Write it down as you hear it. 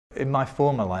In my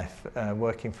former life,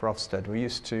 working for Ofsted, we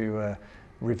used to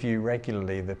review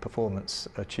regularly the performance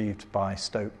achieved by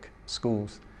Stoke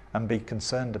schools and be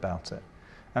concerned about it.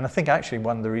 And I think actually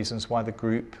one of the reasons why the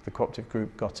cooperative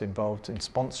group got involved in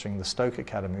sponsoring the Stoke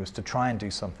Academy was to try and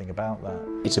do something about that.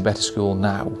 It's a better school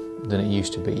now than it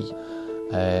used to be.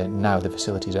 Now the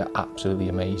facilities are absolutely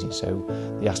amazing, so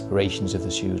the aspirations of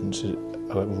the students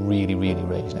are really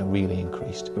raised and really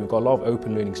increased. We've got a lot of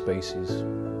open learning spaces.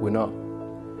 We're not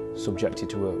subjected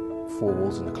to four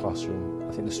walls in the classroom.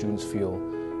 I think the students feel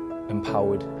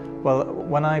empowered. Well,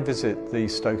 when I visit the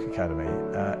Stoke Academy,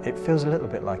 it feels a little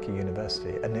bit like a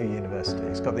university, a new university.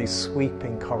 It's got these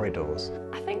sweeping corridors.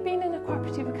 I think being in a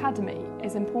cooperative academy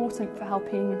is important for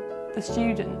helping the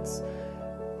students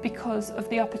because of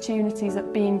the opportunities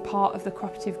that being part of the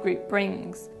cooperative group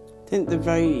brings. I think they're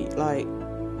very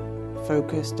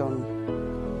focused on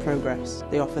progress.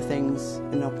 They offer things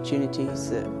and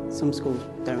opportunities that some schools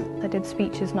don't. I did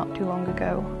speeches not too long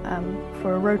ago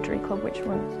for a Rotary Club which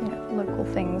runs local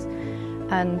things,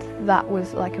 and that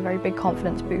was like a very big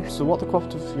confidence boost. So what the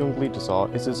Cooperative Young Leaders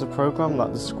are is it's a programme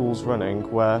that the school's running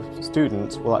where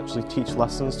students will actually teach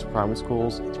lessons to primary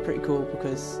schools. It's pretty cool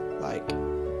because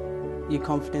your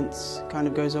confidence kind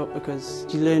of goes up because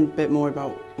you learn a bit more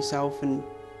about yourself and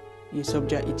your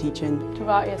subject you're teaching.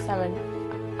 Throughout year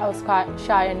 7, I was quite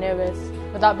shy and nervous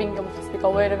without being able to speak a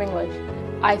word of English.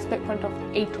 I spoke in front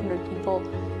of 800 people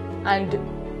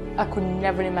and I could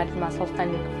never imagine myself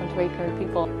standing in front of 800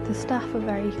 people. The staff are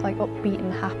very upbeat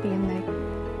and happy, and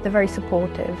they're very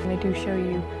supportive. They do show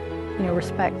you,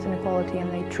 respect and equality,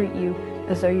 and they treat you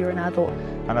as though you're an adult.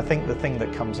 And I think the thing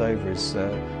that comes over is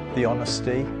the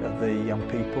honesty of the young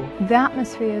people. The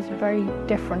atmosphere is very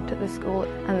different at the school,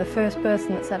 and the first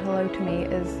person that said hello to me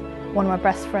is one of my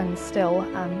best friends still,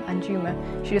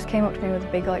 Anjuma. She just came up to me with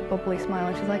a big bubbly smile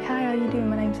and she's like, "Hi, how are you doing?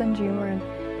 My name's Anjuma." And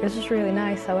it was just really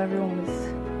nice how everyone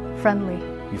was friendly.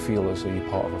 You feel as though you're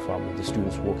part of a family. The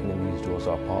students walking in these doors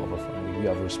are part of a family. We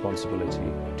have a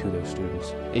responsibility to those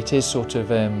students. It is sort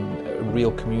of a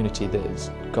real community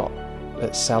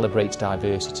that celebrates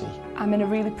diversity. I'm in a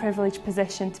really privileged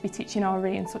position to be teaching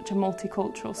RE in such a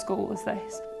multicultural school as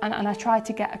this. And I try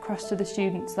to get across to the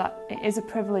students that it is a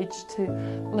privilege to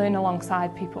learn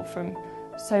alongside people from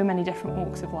so many different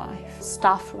walks of life.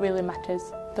 Staff really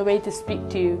matters. The way they speak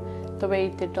to you, the way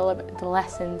they deliver the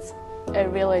lessons, it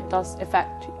really does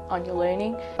affect on your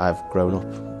learning. I've grown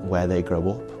up where they grow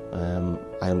up.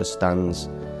 I understand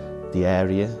the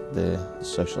area, the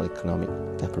social economic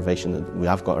deprivation that we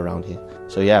have got around here.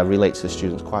 So yeah, I relate to the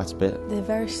students quite a bit. They're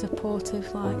very supportive,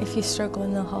 if you're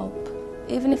struggling they'll help.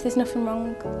 Even if there's nothing wrong,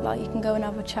 you can go and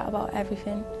have a chat about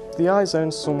everything. The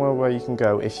iZone's somewhere where you can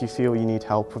go if you feel you need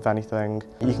help with anything.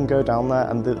 You can go down there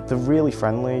and they're really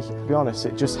friendly. To be honest,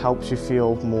 it just helps you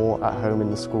feel more at home in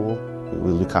the school.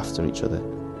 We look after each other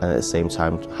and at the same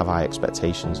time have high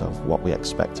expectations of what we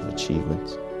expect of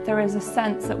achievement. There is a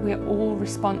sense that we're all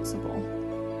responsible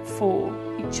for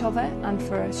each other and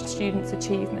for a student's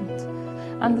achievement.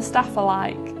 And the staff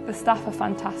the staff are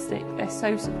fantastic. They're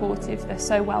so supportive, they're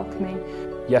so welcoming.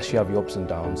 Yes, you have your ups and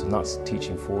downs, and that's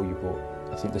teaching for you,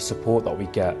 but I think the support that we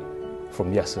get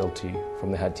from the SLT, from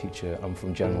the head teacher and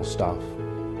from general staff,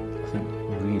 I think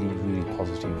really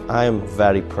positive. I am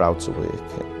very proud to work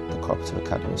at the Co-operative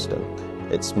Academy of Stoke.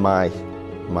 It's my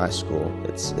school.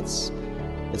 It's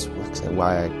like I say,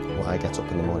 why I get up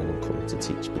in the morning and come to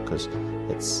teach, because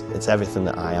it's everything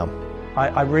that I am.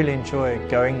 I really enjoy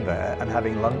going there and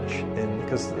having lunch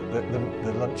because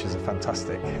the lunches are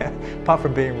fantastic. Apart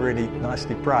from being really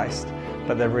nicely priced,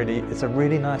 but it's a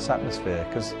really nice atmosphere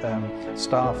because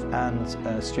staff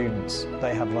and students,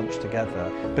 they have lunch together.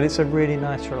 But it's a really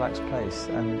nice, relaxed place,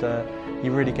 and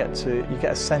you really get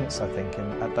a sense, I think,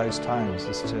 at those times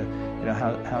as to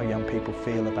how young people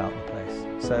feel about the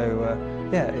place. So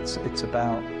yeah, it's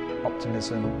about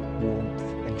optimism,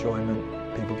 warmth,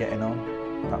 enjoyment, people getting on.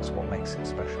 That's what makes it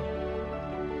special.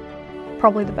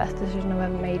 Probably the best decision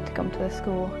I've ever made to come to this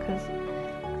school, because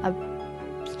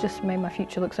I've just made my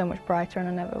future look so much brighter, and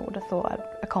I never would have thought I'd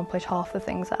accomplish half the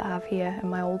things that I have here in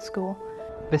my old school.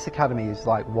 This academy is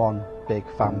like one big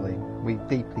family. We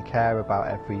deeply care about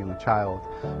every young child,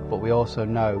 but we also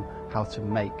know how to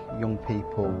make young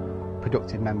people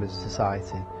productive members of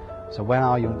society. So when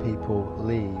our young people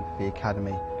leave the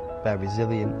academy, they're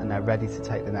resilient and they're ready to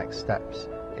take the next steps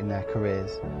in their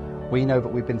careers. We know that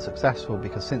we've been successful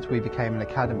because since we became an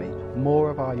academy, more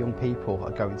of our young people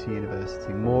are going to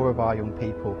university, more of our young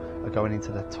people are going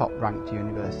into the top ranked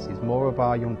universities, more of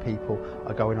our young people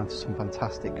are going on to some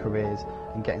fantastic careers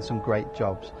and getting some great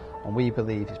jobs, and we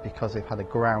believe it's because they've had a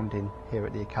grounding here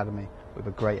at the academy with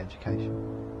a great education.